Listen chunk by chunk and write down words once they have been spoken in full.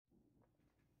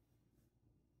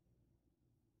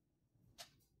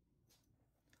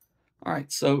All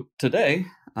right, so today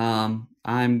I'm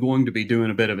going to be doing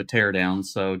a bit of a teardown.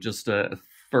 So just a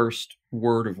first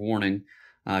word of warning,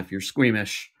 if you're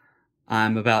squeamish,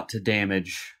 I'm about to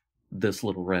damage this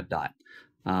little red dot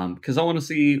because I want to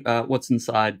see what's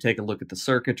inside, take a look at the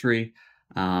circuitry,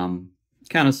 kind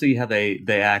of see how they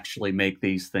actually make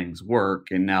these things work.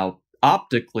 And now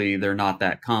optically, they're not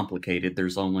that complicated.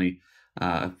 There's only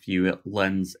a few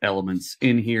lens elements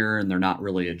in here, and they're not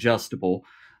really adjustable.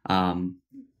 Um,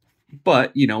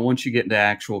 but, once you get into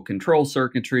actual control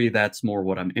circuitry, that's more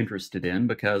what I'm interested in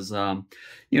because,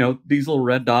 these little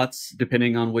red dots,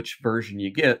 depending on which version you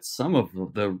get, some of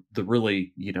the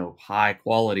really, high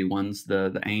quality ones,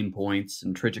 the aim points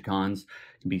and trichicons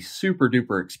can be super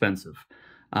duper expensive.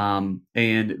 And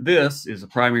this is a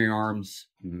primary arms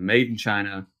made in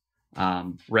China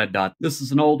red dot. This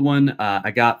is an old one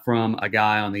I got from a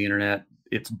guy on the internet.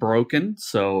 It's broken.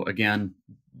 So again,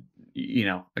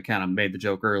 I kind of made the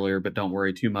joke earlier, but don't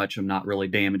worry too much. I'm not really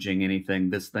damaging anything.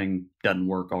 This thing doesn't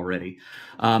work already.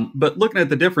 But looking at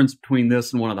the difference between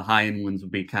this and one of the high-end ones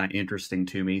would be kind of interesting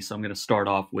to me. So I'm going to start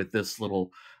off with this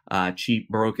little cheap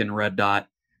broken red dot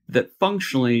that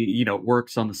functionally,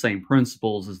 works on the same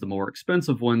principles as the more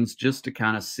expensive ones, just to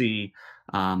kind of see,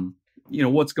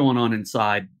 what's going on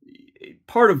inside.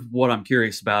 Part of what I'm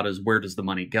curious about is where does the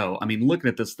money go? I mean, looking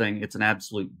at this thing, it's an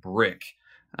absolute brick.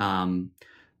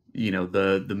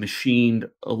 The machined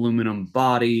aluminum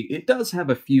body, it does have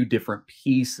a few different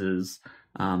pieces.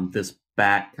 This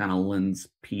back kind of lens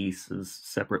piece is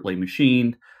separately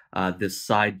machined. This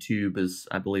side tube is,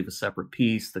 I believe, a separate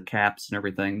piece, the caps and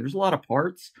everything. There's a lot of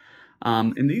parts.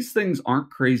 And these things aren't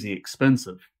crazy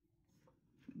expensive.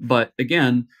 But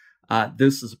again,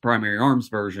 this is a primary arms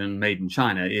version made in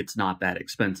China. It's not that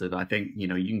expensive. I think, you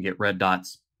can get red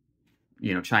dots,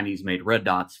 Chinese made red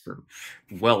dots for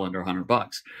well under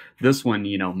 $100. This one,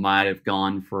 might have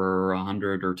gone for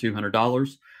 $100 or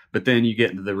 $200. But then you get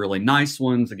into the really nice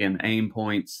ones, again, the aim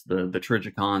points, the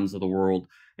trichicons of the world,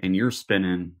 and you're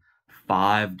spending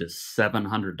 $500 to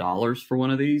 $700 for one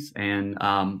of these. And,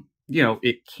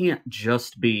 it can't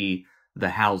just be the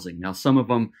housing. Now, some of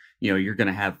them, you're going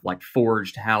to have like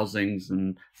forged housings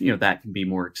and, that can be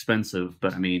more expensive.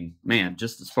 But I mean, man,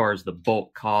 just as far as the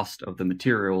bulk cost of the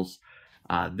materials,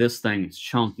 this thing is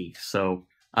chunky. So,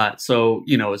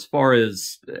 as far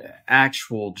as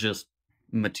actual just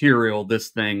material, this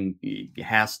thing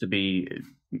has to be,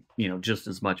 just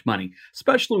as much money,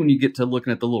 especially when you get to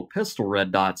looking at the little pistol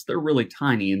red dots. They're really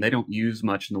tiny and they don't use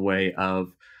much in the way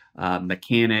of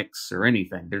mechanics or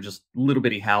anything. They're just little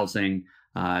bitty housing,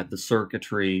 the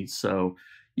circuitry. So,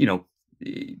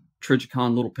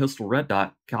 Trichicon little pistol red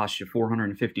dot costs you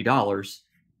 $450.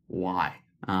 Why?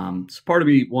 So part of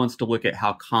me wants to look at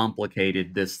how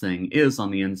complicated this thing is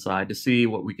on the inside to see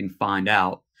what we can find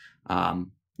out,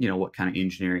 what kind of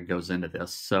engineering goes into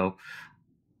this. So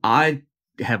I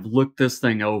have looked this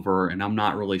thing over and I'm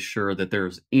not really sure that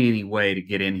there's any way to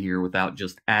get in here without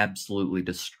just absolutely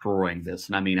destroying this.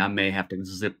 And I mean, I may have to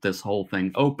zip this whole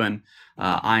thing open.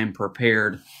 I am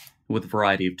prepared with a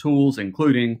variety of tools,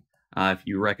 including, if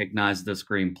you recognize this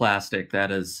green plastic, that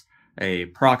is a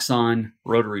Proxxon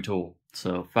rotary tool.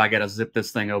 So if I got to zip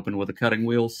this thing open with a cutting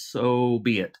wheel, so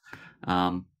be it.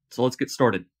 So let's get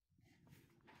started.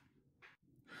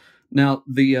 Now,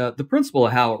 the principle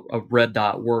of how a red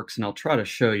dot works, and I'll try to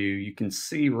show you, you can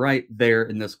see right there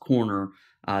in this corner,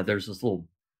 there's this little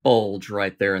bulge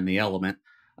right there in the element.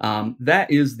 That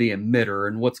is the emitter,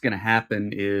 and what's going to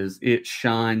happen is it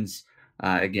shines,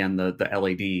 again, the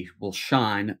LED will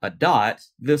shine a dot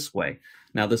this way.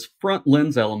 Now, this front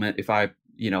lens element, if I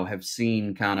have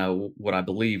seen kind of what I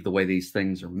believe the way these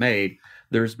things are made,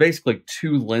 there's basically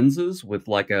two lenses with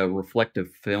like a reflective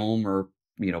film or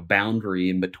boundary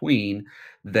in between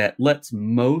that lets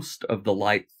most of the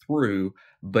light through,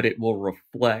 but it will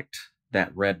reflect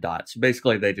that red dot. So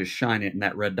basically they just shine it and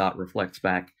that red dot reflects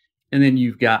back. And then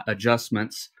you've got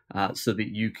adjustments so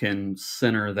that you can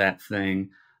center that thing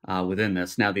within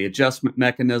this. Now the adjustment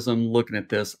mechanism, looking at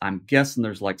this, I'm guessing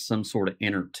there's like some sort of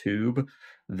inner tube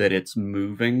that it's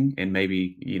moving, and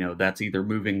maybe, that's either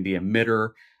moving the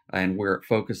emitter and where it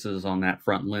focuses on that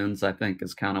front lens, I think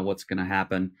is kind of what's going to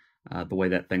happen. The way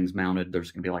that thing's mounted,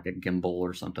 there's going to be like a gimbal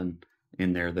or something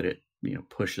in there that it,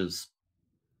 pushes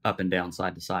up and down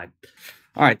side to side.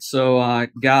 All right, so I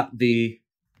got the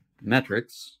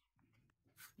metrics.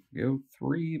 Go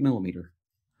 3mm.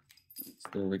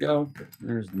 There we go.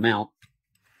 There's the mount.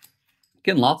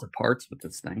 Getting lots of parts with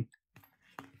this thing.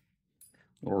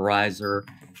 Little riser.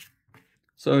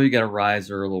 So you got a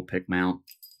riser, a little pick mount.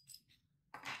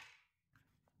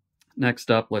 Next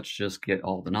up, let's just get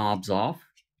all the knobs off.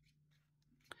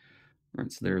 All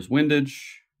right, so there's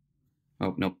windage.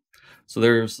 Oh, nope. So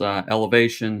there's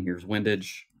elevation. Here's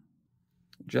windage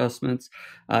adjustments.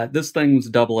 This thing's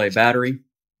AA battery.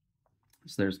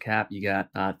 So there's cap. You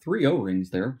got 3 O-rings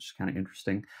there, which is kind of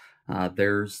interesting.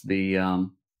 There's the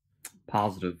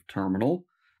positive terminal.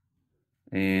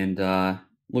 And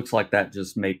looks like that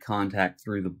just made contact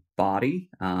through the body.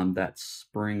 That's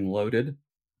spring-loaded.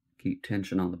 Keep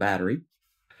tension on the battery.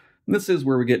 And this is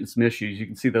where we're getting some issues. You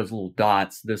can see those little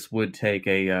dots. This would take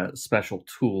a special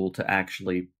tool to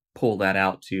actually pull that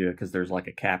out to you because there's like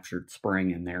a captured spring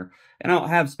in there. And I don't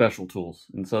have special tools,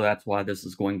 and so that's why this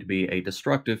is going to be a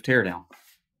destructive teardown.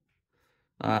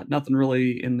 Nothing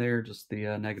really in there, just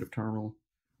the negative terminal.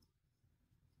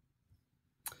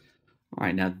 All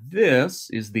right, now this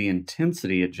is the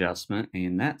intensity adjustment,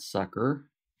 and that sucker,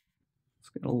 it's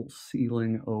got a little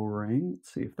sealing O-ring.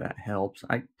 Let's see if that helps.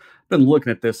 I've been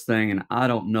looking at this thing, and I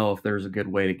don't know if there's a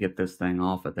good way to get this thing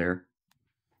off of there.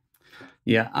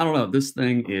 Yeah, I don't know. This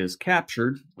thing is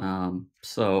captured,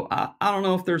 so I don't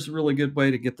know if there's a really good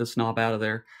way to get this knob out of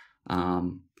there.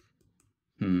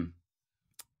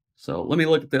 So let me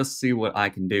look at this, see what I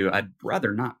can do. I'd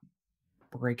rather not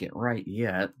break it right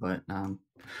yet, but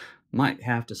might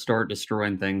have to start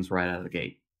destroying things right out of the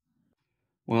gate.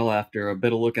 Well, after a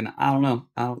bit of looking, I don't know.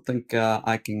 I don't think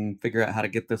I can figure out how to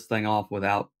get this thing off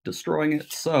without destroying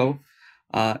it. So,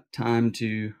 time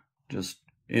to just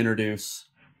introduce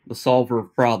the solver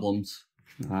of problems,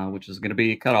 which is going to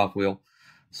be a cutoff wheel.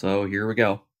 So here we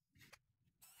go.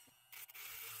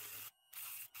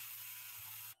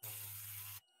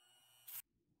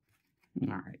 All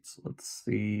right, so let's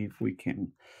see if we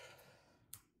can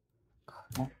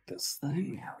crack this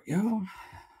thing. There we go.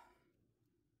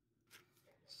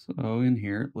 So in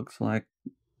here, it looks like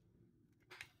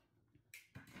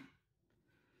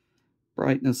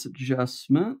brightness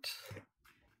adjustment.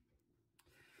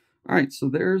 All right, so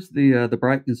there's the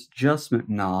brightness adjustment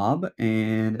knob,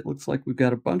 and it looks like we've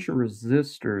got a bunch of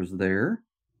resistors there.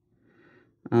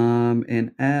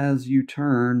 And as you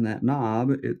turn that knob,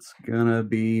 it's gonna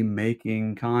be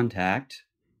making contact.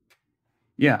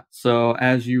 Yeah, so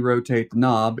as you rotate the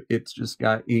knob, it's just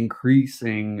got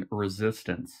increasing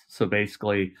resistance. So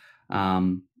basically,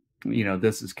 you know,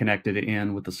 this is connected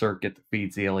in with the circuit that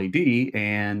feeds the LED,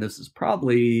 and this is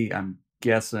probably, I'm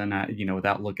guessing, you know,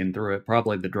 without looking through it,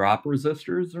 probably the drop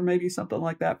resistors or maybe something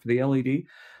like that for the LED.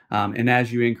 And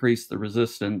as you increase the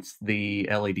resistance, the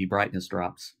LED brightness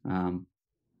drops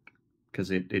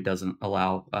because it doesn't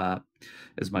allow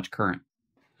as much current.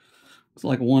 It's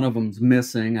like one of them's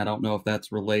missing. I don't know if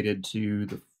that's related to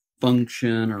the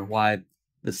function or why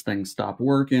this thing stopped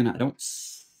working. I don't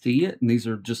see it, and these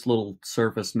are just little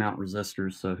surface mount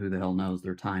resistors, so who the hell knows?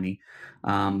 They're tiny.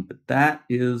 But that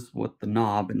is what the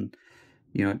knob, and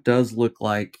you know, it does look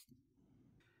like,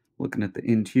 looking at the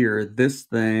interior, this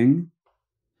thing,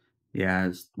 yeah,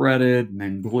 is threaded and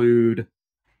then glued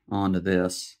onto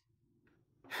this.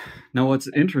 Now, what's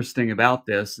interesting about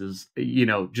this is, you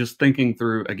know, just thinking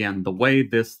through, again, the way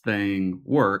this thing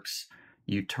works,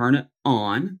 you turn it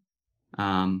on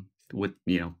with,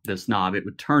 you know, this knob. It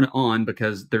would turn it on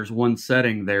because there's one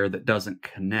setting there that doesn't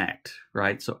connect,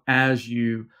 right? So as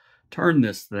you turn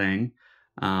this thing,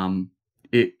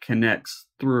 it connects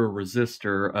through a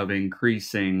resistor of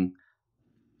increasing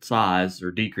size or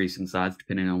decreasing size,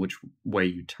 depending on which way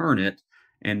you turn it,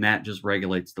 and that just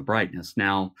regulates the brightness.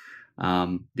 Now,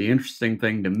 the interesting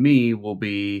thing to me will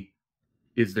be,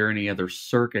 is there any other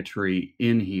circuitry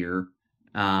in here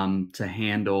to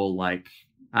handle, like,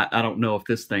 I don't know if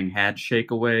this thing had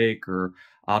shake awake or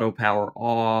auto power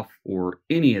off or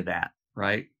any of that,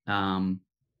 right?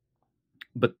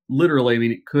 But literally, I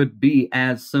mean, it could be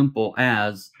as simple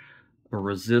as a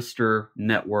resistor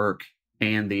network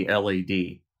and the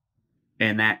LED,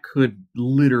 and that could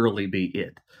literally be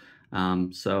it.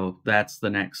 So that's the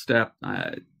next step.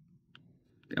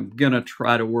 I'm gonna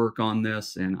try to work on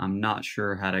this, and I'm not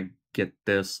sure how to get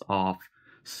this off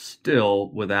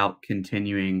still without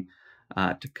continuing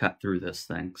to cut through this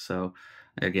thing. So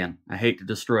again, I hate to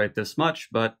destroy it this much,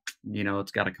 but you know,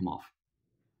 it's got to come off.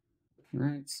 All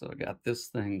right, so I got this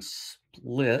thing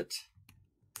split.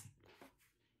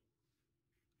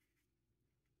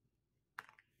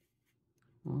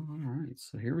 All right,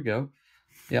 so here we go.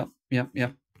 Yep.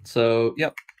 So,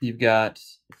 yep, you've got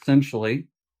essentially,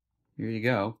 here you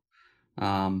go,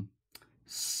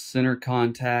 center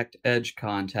contact, edge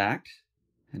contact.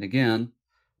 And again,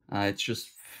 it's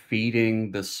just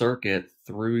feeding the circuit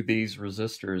through these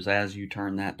resistors as you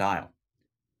turn that dial.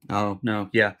 Oh, no,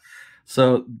 yeah.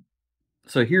 So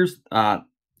here's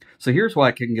why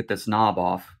I couldn't get this knob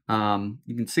off.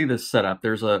 You can see this setup.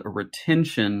 There's a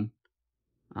retention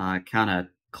kind of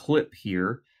clip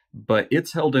here, but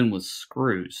it's held in with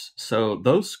screws. So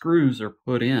those screws are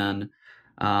put in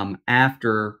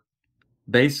after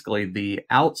basically the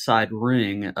outside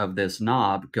ring of this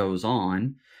knob goes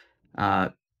on.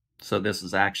 So this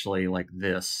is actually like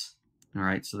this. All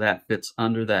right, so that fits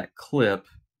under that clip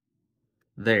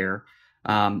there.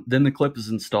 Then the clip is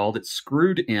installed, it's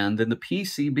screwed in, then the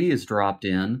PCB is dropped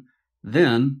in.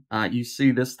 Then you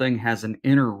see this thing has an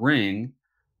inner ring.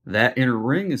 That inner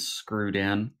ring is screwed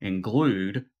in and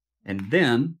glued, and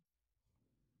then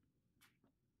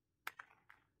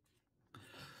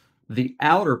the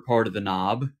outer part of the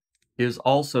knob is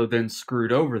also then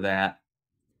screwed over that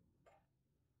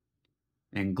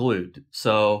and glued.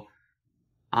 So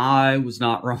I was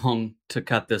not wrong to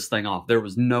cut this thing off. There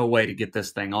was no way to get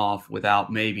this thing off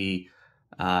without maybe,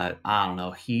 I don't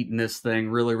know, heating this thing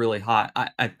really, really hot.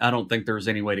 I don't think there's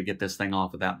any way to get this thing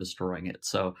off without destroying it.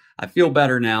 So I feel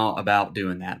better now about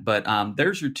doing that. But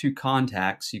there's your two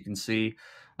contacts. You can see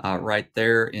right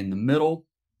there in the middle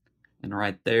and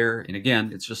right there. And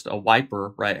again, it's just a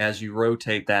wiper, right? As you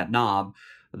rotate that knob,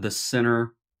 the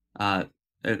center,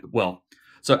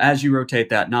 so as you rotate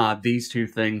that knob, these two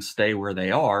things stay where they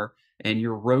are, and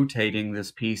you're rotating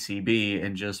this PCB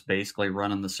and just basically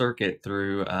running the circuit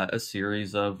through a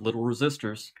series of little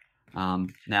resistors.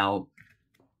 Now,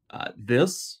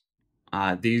 these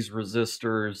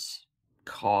resistors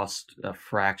cost a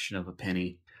fraction of a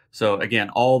penny. So again,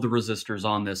 all the resistors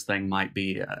on this thing might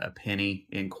be a penny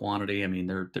in quantity. I mean,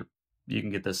 you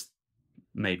can get this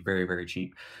made very, very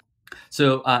cheap.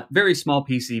 So very small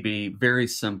PCB, very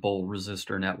simple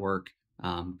resistor network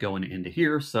going into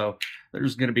here. So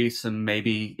there's going to be some,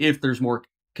 maybe if there's more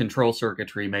control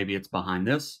circuitry, maybe it's behind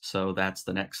this. So that's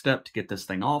the next step to get this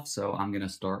thing off. So I'm going to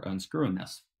start unscrewing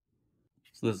this.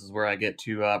 So this is where I get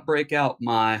to break out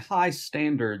my high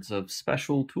standards of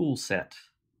special tool set.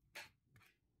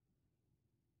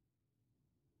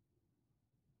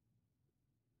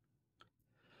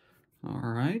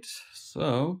 All right,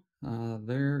 so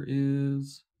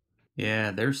there's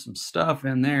some stuff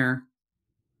in there.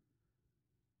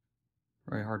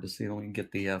 Very hard to see when we can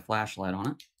get the flashlight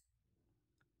on it.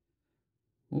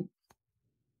 Oh,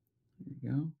 there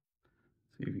you go.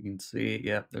 See if you can see it.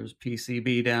 Yep, there's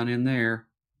PCB down in there.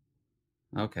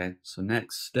 Okay, so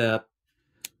next step,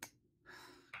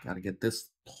 got to get this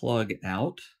plug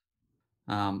out,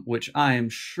 which I am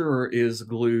sure is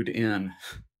glued in.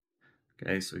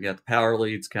 Okay, so we got the power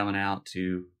leads coming out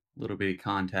to a little bitty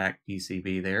contact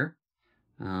PCB there.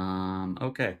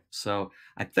 Okay, so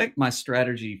I think my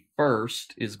strategy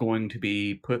first is going to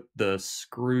be put the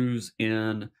screws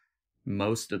in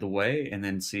most of the way and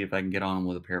then see if I can get on them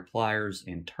with a pair of pliers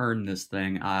and turn this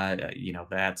thing.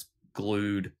 That's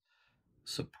glued,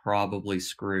 so probably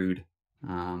screwed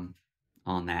on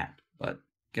that, but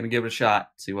gonna give it a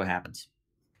shot, see what happens.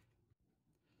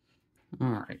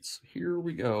 All right, so here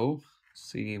we go.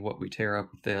 See what we tear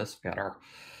up with this. Got our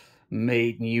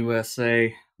made in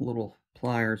USA little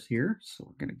pliers here. So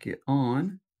we're gonna get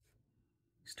on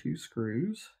these two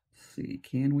screws. Let's see,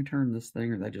 can we turn this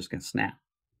thing or are they just gonna snap?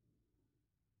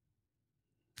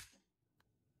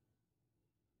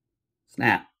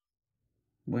 Snap.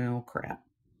 Well, crap.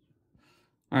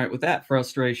 All right, with that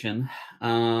frustration,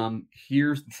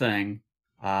 here's the thing.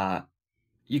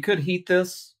 You could heat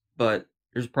this, but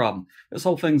there's a problem. This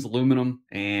whole thing's aluminum,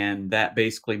 and that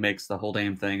basically makes the whole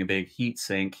damn thing a big heat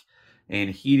sink. And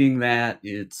heating that,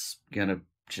 it's gonna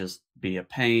just be a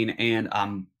pain, and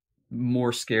I'm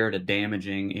more scared of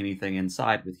damaging anything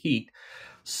inside with heat.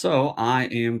 So I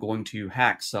am going to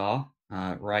hacksaw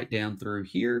right down through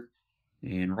here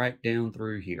and right down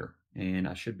through here. And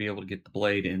I should be able to get the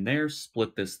blade in there,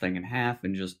 split this thing in half,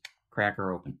 and just crack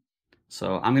her open.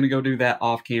 So I'm gonna go do that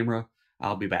off camera.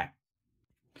 I'll be back.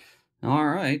 All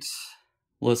right.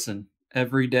 Listen,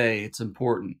 every day it's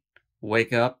important.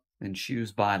 Wake up and choose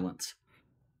violence.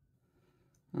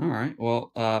 All right.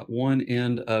 Well, one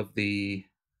end of the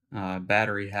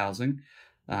battery housing.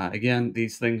 Again,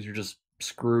 these things are just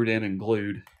screwed in and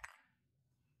glued.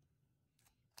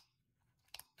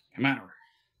 Come on over.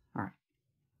 All right.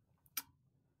 So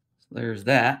there's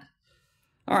that.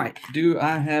 All right. Do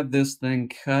I have this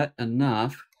thing cut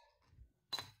enough?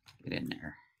 Get in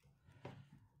there.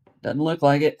 Doesn't look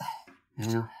like it.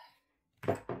 Yeah.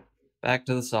 Back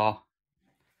to the saw.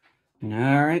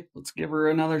 All right, let's give her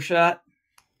another shot.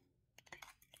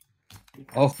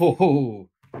 Oh,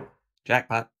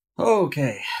 jackpot.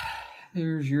 Okay,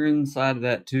 there's your inside of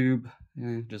that tube.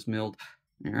 Just milled.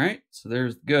 All right, so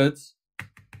there's the goods.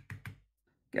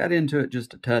 Got into it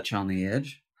just a touch on the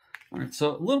edge. All right,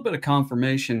 so a little bit of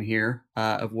confirmation here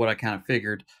of what I kind of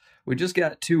figured. We just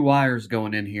got two wires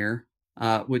going in here,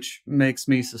 which makes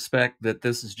me suspect that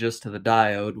this is just to the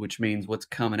diode, which means what's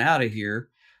coming out of here,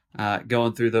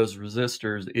 going through those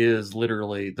resistors, is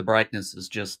literally the brightness is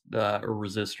just a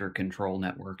resistor control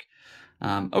network.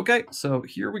 Okay, so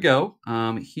here we go.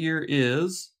 Here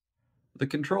is the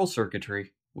control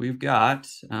circuitry. We've got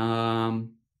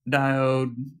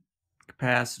diode,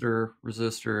 capacitor,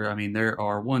 resistor. I mean, there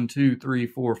are 1, 2, 3,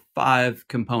 4, 5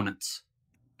 components.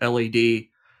 LED,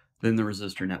 then the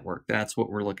resistor network. That's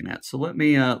what we're looking at. So let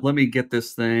me get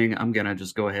this thing. I'm gonna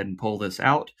just go ahead and pull this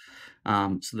out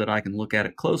so that I can look at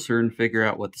it closer and figure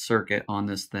out what the circuit on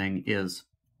this thing is.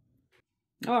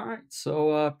 All right,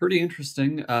 so pretty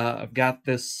interesting. I've got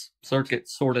this circuit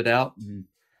sorted out. And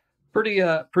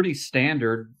pretty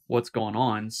standard what's going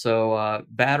on. So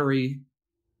battery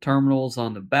terminals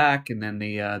on the back, and then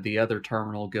the other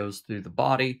terminal goes through the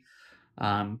body.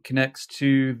 Connects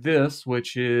to this,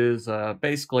 which is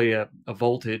basically a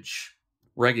voltage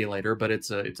regulator, but it's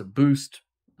a boost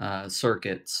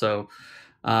circuit. So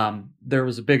there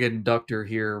was a big inductor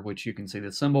here, which you can see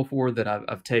the symbol for, that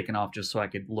I've taken off just so I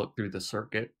could look through the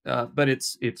circuit. But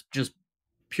it's just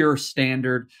pure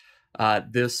standard.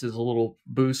 This is a little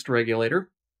boost regulator.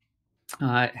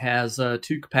 It has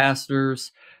two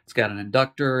capacitors. It's got an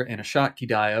inductor and a Schottky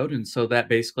diode, and so that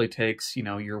basically takes, you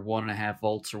know, your 1.5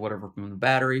 volts or whatever from the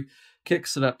battery,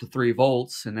 kicks it up to 3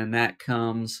 volts, and then that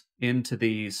comes into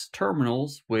these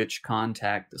terminals, which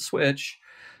contact the switch.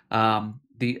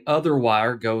 The other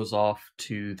wire goes off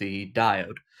to the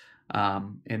diode,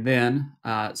 and then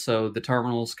so the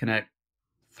terminals connect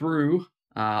through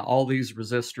all these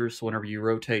resistors. So whenever you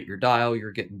rotate your dial,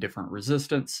 you're getting different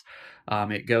resistance.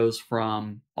 It goes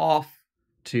from off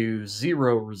to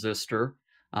 0 resistor.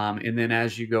 And then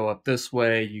as you go up this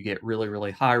way, you get really,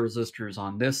 really high resistors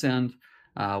on this end,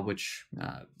 which,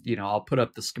 you know, I'll put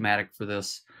up the schematic for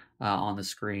this on the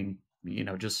screen, you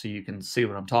know, just so you can see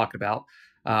what I'm talking about.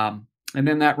 And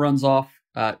then that runs off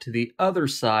to the other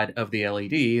side of the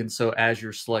LED. And so as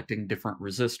you're selecting different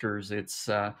resistors, it's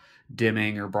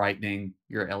dimming or brightening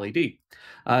your LED.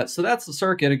 So that's the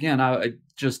circuit. Again,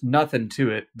 just nothing to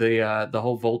it. The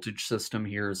whole voltage system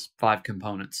here is 5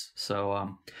 components.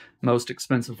 So most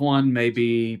expensive one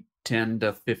maybe 10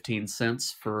 to 15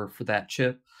 cents for that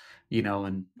chip, you know,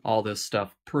 and all this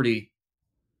stuff pretty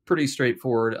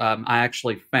straightforward. I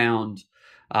actually found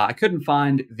I couldn't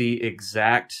find the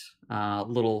exact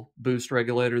little boost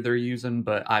regulator they're using,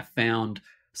 but I found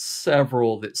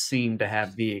several that seem to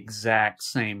have the exact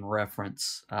same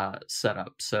reference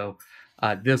setup. So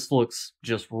this looks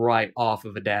just right off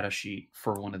of a data sheet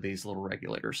for one of these little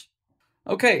regulators.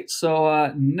 Okay,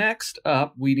 so next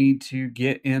up, we need to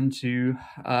get into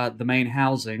the main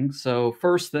housing. So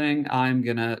first thing, I'm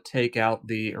gonna take out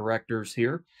the erectors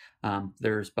here.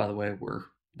 There's, by the way, where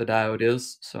the diode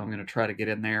is, so I'm gonna try to get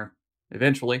in there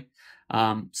eventually.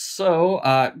 I'm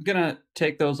gonna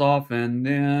take those off, and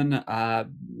then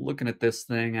looking at this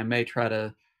thing, I may try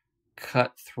to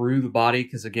cut through the body,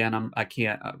 because again, I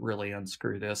can't really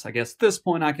unscrew this. I guess at this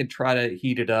point I could try to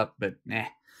heat it up, but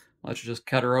let's just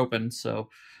cut her open. So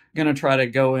I'm gonna try to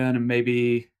go in and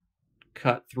maybe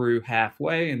cut through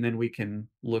halfway, and then we can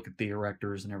look at the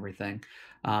erectors and everything.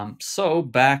 So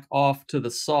back off to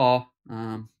the saw.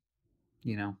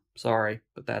 You know, sorry,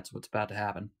 but that's what's about to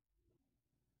happen.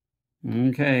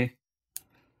 Okay,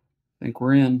 I think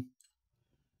we're in.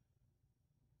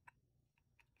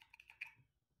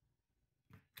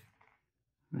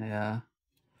 Yeah,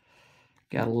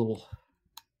 got a little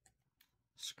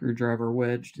screwdriver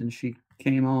wedged and she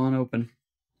came on open.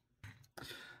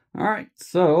 All right,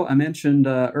 so I mentioned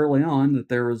early on that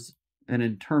there was an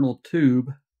internal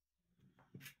tube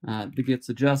that gets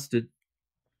adjusted.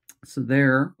 So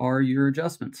there are your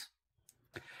adjustments.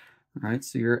 All right,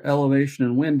 so your elevation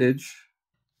and windage,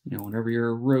 you know, whenever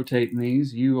you're rotating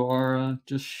these, you are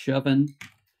just shoving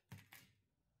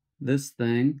this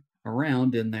thing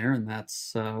around in there, and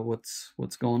that's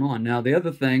what's going on. Now the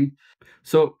other thing,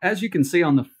 so as you can see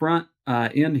on the front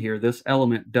end here, this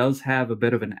element does have a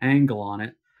bit of an angle on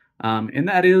it, and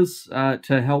that is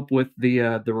to help with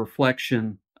the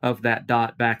reflection of that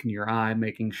dot back in your eye,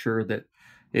 making sure that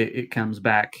it comes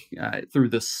back through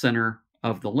the center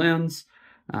of the lens.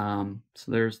 So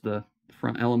there's the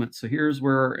front element. So here's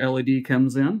where our LED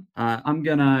comes in. I'm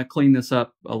gonna clean this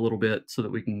up a little bit so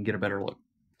that we can get a better look.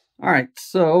 All right,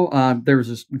 so there was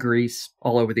just grease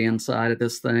all over the inside of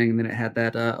this thing, and then it had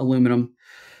that aluminum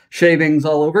shavings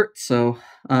all over it. So,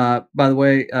 by the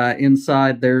way,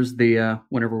 inside there's the,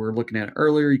 whenever we were looking at it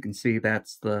earlier, you can see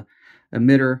that's the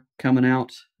emitter coming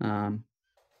out.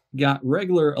 Got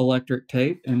regular electric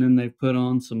tape, and then they've put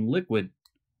on some liquid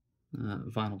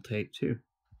vinyl tape too.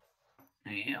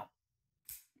 Yeah,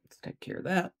 let's take care of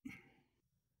that.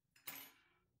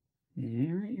 All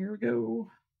right, here we go.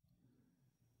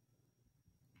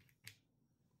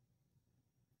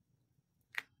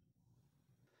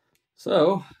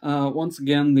 So once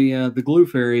again, the glue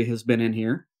fairy has been in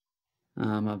here.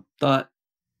 I thought,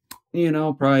 probably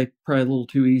a little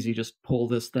too easy, just pull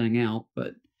this thing out,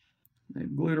 but they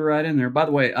glued it right in there. By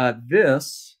the way,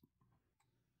 this,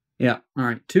 yeah, all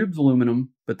right, tube's aluminum,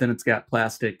 but then it's got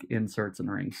plastic inserts and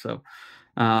rings. So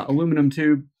aluminum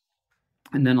tube.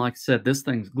 And then, like I said, this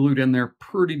thing's glued in there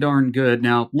pretty darn good.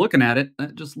 Now, looking at it,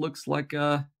 that just looks like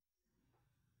a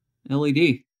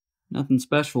LED. Nothing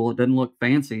special. It doesn't look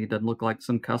fancy. It doesn't look like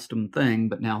some custom thing.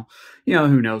 But now,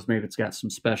 who knows? Maybe it's got some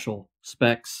special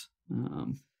specs. I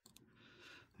can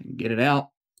get it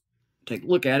out, take a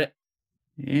look at it,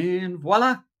 and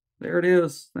voila, there it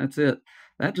is. That's it.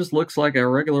 That just looks like a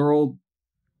regular old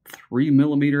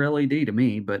 3mm LED to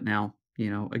me. But now,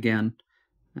 again,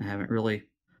 I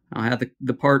don't have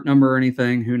the part number or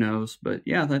anything. Who knows? But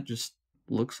yeah, that just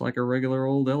looks like a regular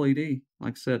old LED.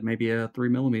 Like I said, maybe a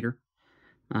 3mm.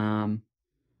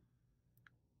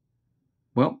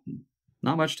 Well,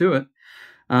 not much to it.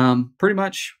 Pretty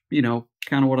much,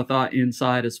 kind of what I thought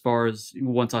inside as far as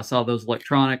once I saw those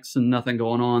electronics and nothing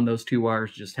going on, those two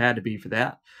wires just had to be for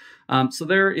that. So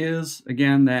there is,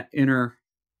 again, that inner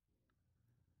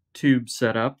tube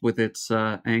setup with its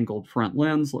angled front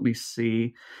lens. Let me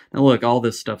see. Now look, all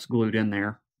this stuff's glued in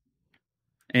there.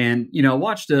 And, I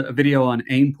watched a video on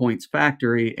Aimpoint's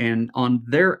factory, and on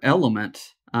their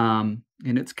element, and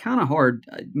it's kind of hard,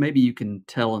 maybe you can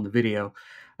tell in the video,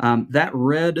 that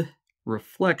red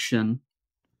reflection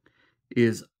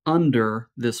is under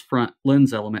this front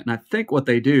lens element. And I think what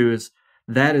they do is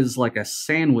that is like a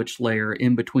sandwich layer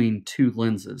in between two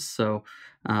lenses. So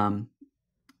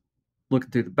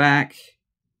looking through the back,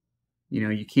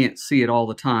 you can't see it all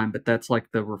the time, but that's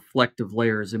like the reflective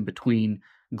layers in between,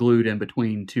 glued in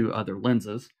between two other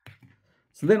lenses.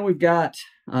 So then we've got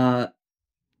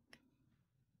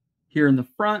here in the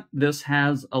front, this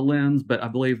has a lens, but I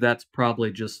believe that's probably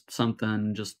just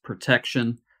something, just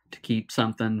protection to keep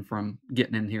something from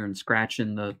getting in here and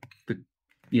scratching the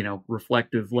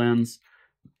reflective lens.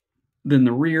 Then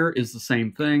the rear is the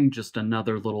same thing, just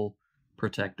another little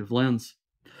protective lens.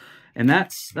 And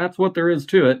that's what there is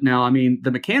to it. Now, I mean,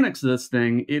 the mechanics of this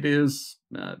thing, it is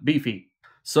beefy.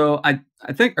 So I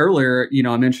think earlier,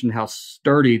 I mentioned how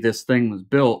sturdy this thing was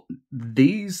built.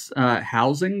 These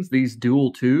housings, these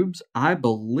dual tubes, I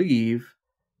believe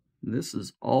this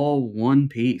is all one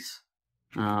piece.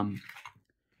 So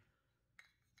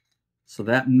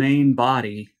that main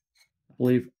body, I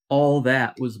believe all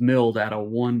that was milled out of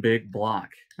one big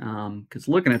block. Because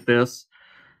looking at this,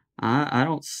 I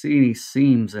don't see any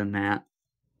seams in that.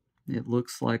 It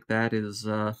looks like that is...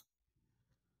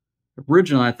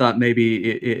 Originally, I thought maybe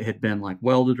it had been like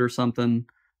welded or something,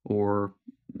 or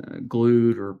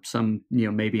glued, or some,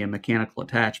 maybe a mechanical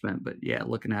attachment. But yeah,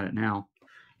 looking at it now,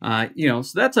 so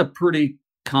that's a pretty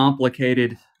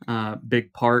complicated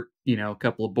big part. A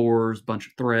couple of bores, bunch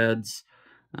of threads,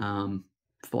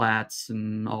 flats,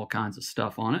 and all kinds of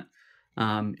stuff on it.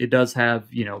 It does have,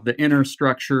 the inner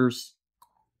structures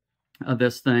of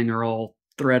this thing are all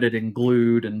threaded and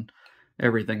glued and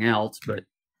everything else, but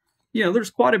there's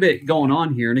quite a bit going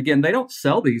on here. And again, they don't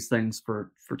sell these things for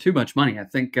too much money. I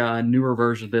think a newer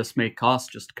version of this may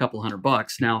cost just a couple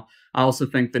 $100. Now, I also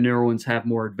think the newer ones have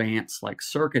more advanced like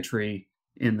circuitry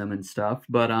in them and stuff.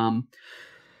 But,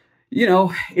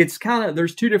 it's kind of,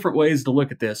 there's two different ways to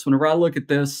look at this. Whenever I look at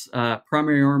this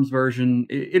primary arms version,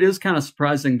 it is kind of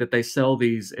surprising that they sell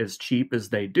these as cheap as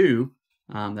they do.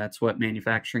 That's what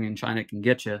manufacturing in China can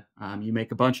get you. You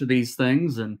make a bunch of these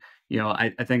things, and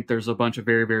I think there's a bunch of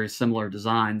very, very similar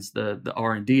designs. The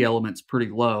R&D element's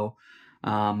pretty low,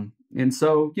 and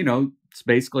so it's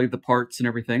basically the parts and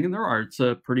everything. And it's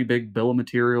a pretty big bill of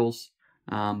materials,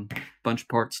 bunch of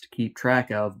parts to keep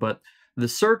track of. But the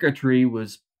circuitry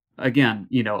was, again,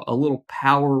 a little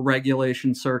power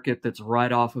regulation circuit that's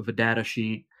right off of a data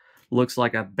sheet. Looks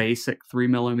like a basic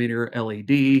 3mm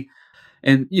LED.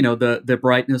 And, the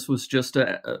brightness was just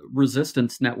a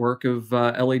resistance network of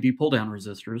LED pull-down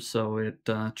resistors. So it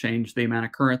changed the amount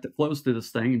of current that flows through this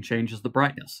thing and changes the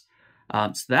brightness.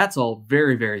 So that's all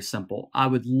very, very simple. I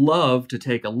would love to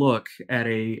take a look at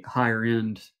a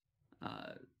higher-end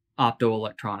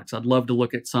optoelectronics. I'd love to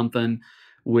look at something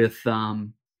with,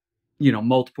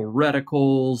 multiple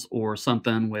reticles, or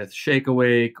something with shake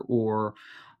awake or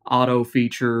auto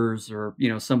features, or,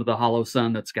 some of the hollow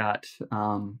sun that's got...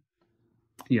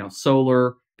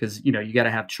 solar, because you know you got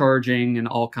to have charging and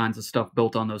all kinds of stuff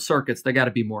built on those circuits. They got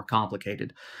to be more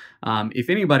complicated. If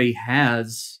anybody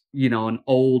has, you know, an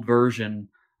old version,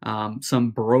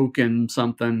 some broken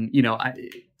something, you know,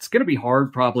 it's going to be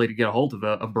hard probably to get a hold of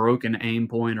a broken aim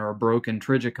point or a broken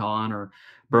Trigicon or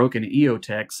broken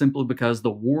EOTech, simply because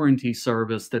the warranty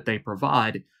service that they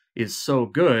provide is so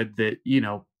good that, you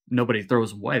know, nobody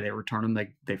throws them away. They return them,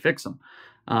 they fix them.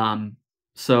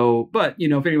 But, you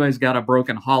know, if anybody's got a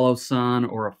broken Hollow Sun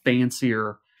or a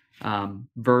fancier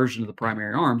version of the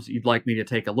primary arms you'd like me to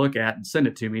take a look at and send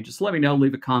it to me, just let me know,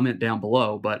 leave a comment down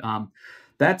below. But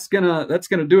that's gonna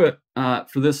do it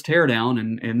for this teardown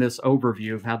and this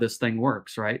overview of how this thing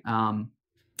works, right?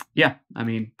 Yeah, I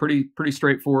mean, pretty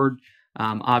straightforward.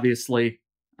 Obviously,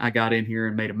 I got in here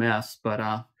and made a mess,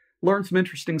 but learned some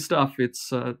interesting stuff.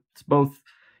 It's both,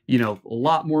 you know, a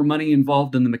lot more money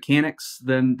involved in the mechanics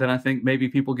than I think maybe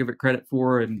people give it credit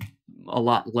for, and a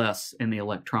lot less in the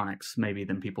electronics maybe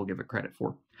than people give it credit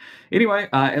for. Anyway,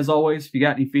 as always, if you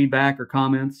got any feedback or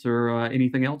comments or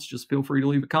anything else, just feel free to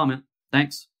leave a comment.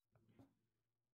 Thanks.